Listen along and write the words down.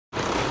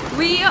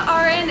We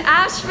are in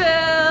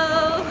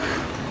Asheville!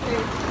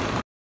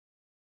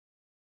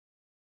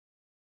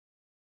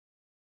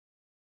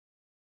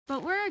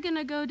 But we're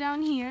gonna go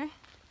down here,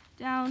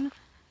 down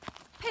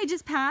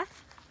Paige's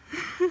path.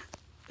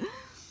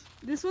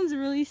 This one's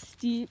really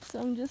steep,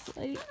 so I'm just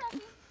like,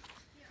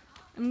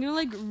 I'm gonna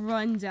like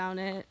run down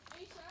it. Are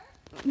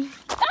you sure?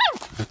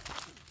 Ah!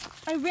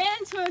 I ran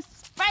into a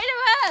spider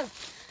web!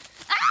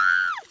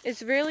 Ah!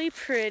 It's really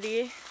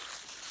pretty.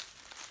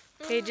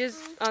 Paige's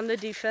on the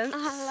defense.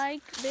 I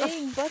like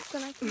big butts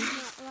and I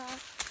cannot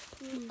laugh.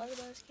 You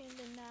others can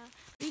deny.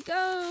 Here we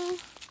go.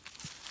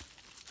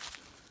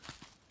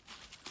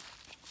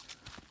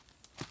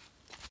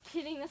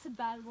 Kidding, that's a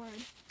bad word.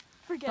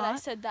 Forget Thought? I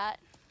said that.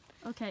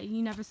 Okay,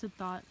 you never said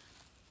thought.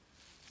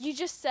 You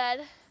just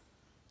said.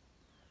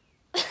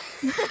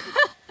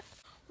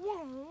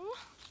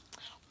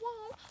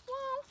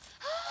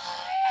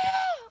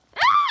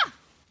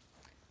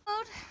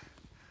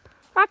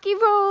 Rocky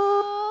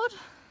Road!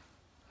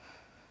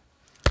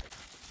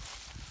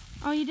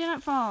 Oh, you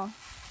didn't fall.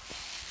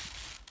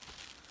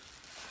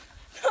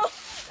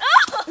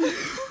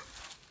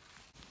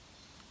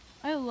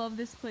 I love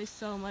this place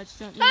so much,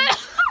 don't you?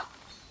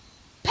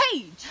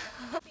 Paige!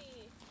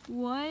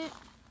 What?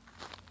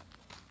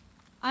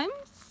 I'm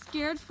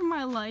scared for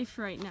my life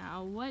right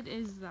now. What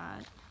is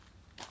that?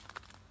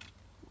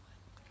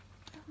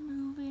 They're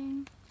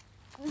moving.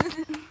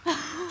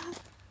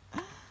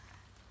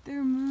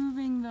 They're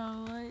moving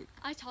though, like.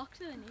 I talked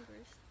to the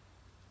neighbors.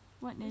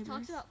 What neighbors? We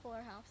talked about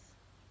Fuller House.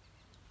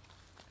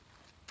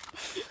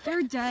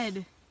 They're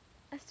dead.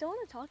 I still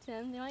want to talk to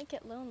them. They might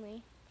get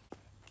lonely.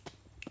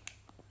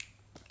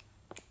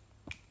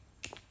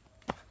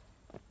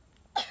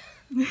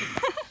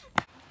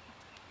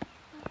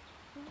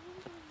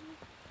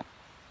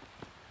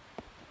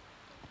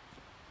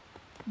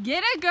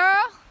 Get it,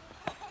 girl!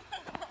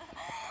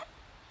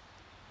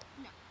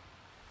 No.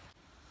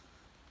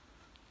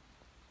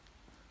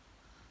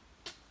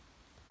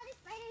 There's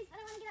spiders, but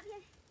I want to get up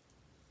here.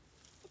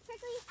 It's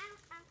prickly. Ow,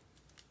 ow.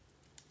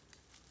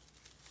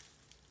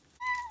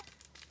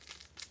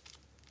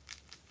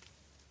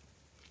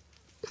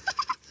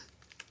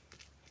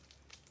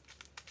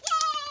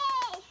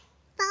 Yay!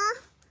 Fall?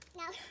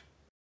 No.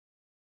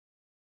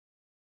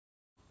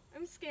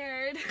 I'm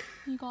scared.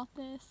 You got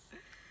this.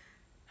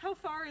 How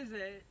far is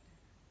it?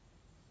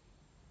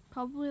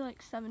 Probably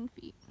like 7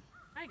 feet.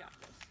 I got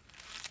this.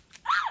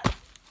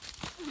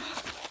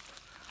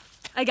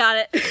 I got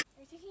it. Are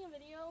you taking a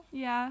video?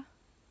 Yeah.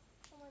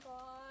 Oh my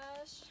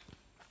gosh.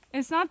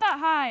 It's not that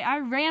high. I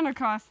ran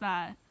across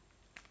that.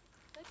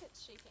 I think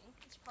it's shaking.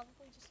 It's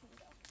probably just me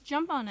though.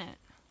 Jump on it.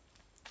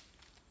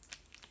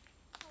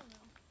 I don't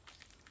know.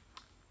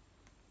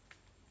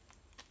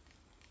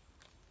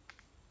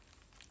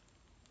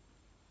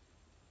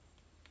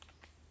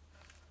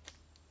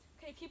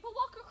 Okay, people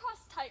walk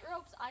across tight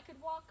ropes. I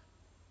could walk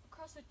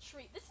across a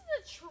tree. This is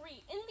a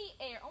tree in the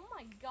air. Oh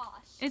my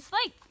gosh. It's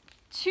like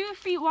 2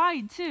 feet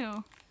wide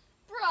too.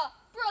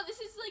 Bruh, this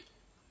is like.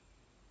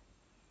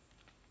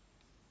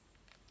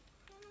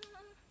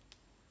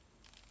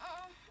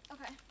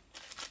 Okay.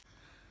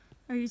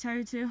 Are you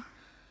tired too?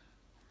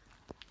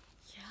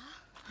 Yeah.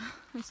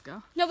 Let's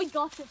go. No, we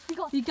got this. We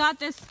got this. You got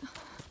this.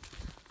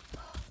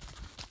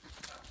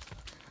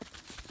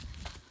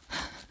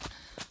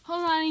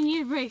 Hold on, I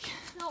need a break.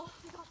 No,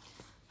 we got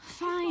this.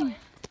 Fine.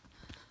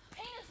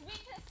 Pain is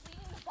weakness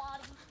leaving the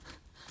body.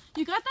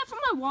 You got that from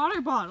my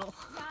water bottle.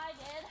 Yeah, I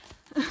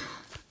did.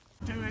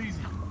 Too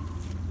easy.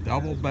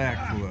 Double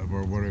backflip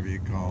or whatever you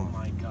call Oh it.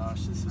 my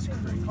gosh, this is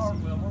crazy.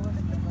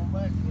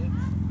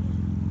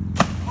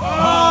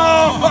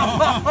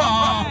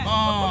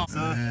 Oh!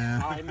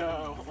 Yeah. I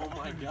know. Oh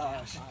my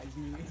gosh.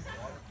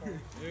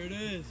 There it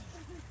is.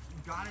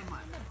 Got him.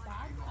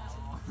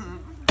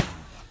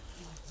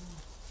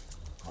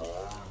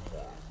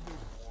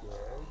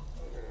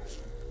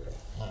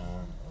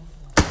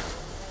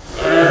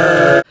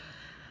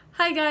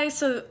 Hi guys,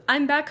 so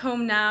I'm back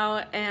home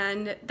now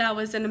and that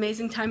was an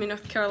amazing time in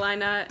North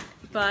Carolina,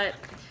 but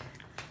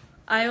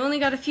I only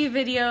got a few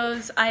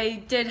videos.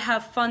 I did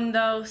have fun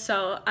though,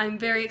 so I'm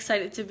very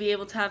excited to be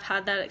able to have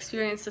had that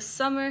experience this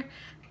summer,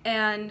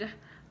 and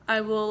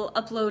I will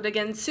upload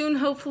again soon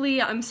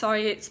hopefully. I'm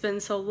sorry it's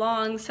been so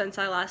long since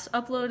I last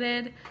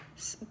uploaded,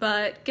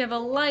 but give a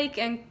like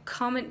and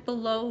comment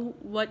below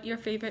what your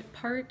favorite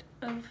part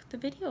of the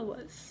video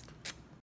was.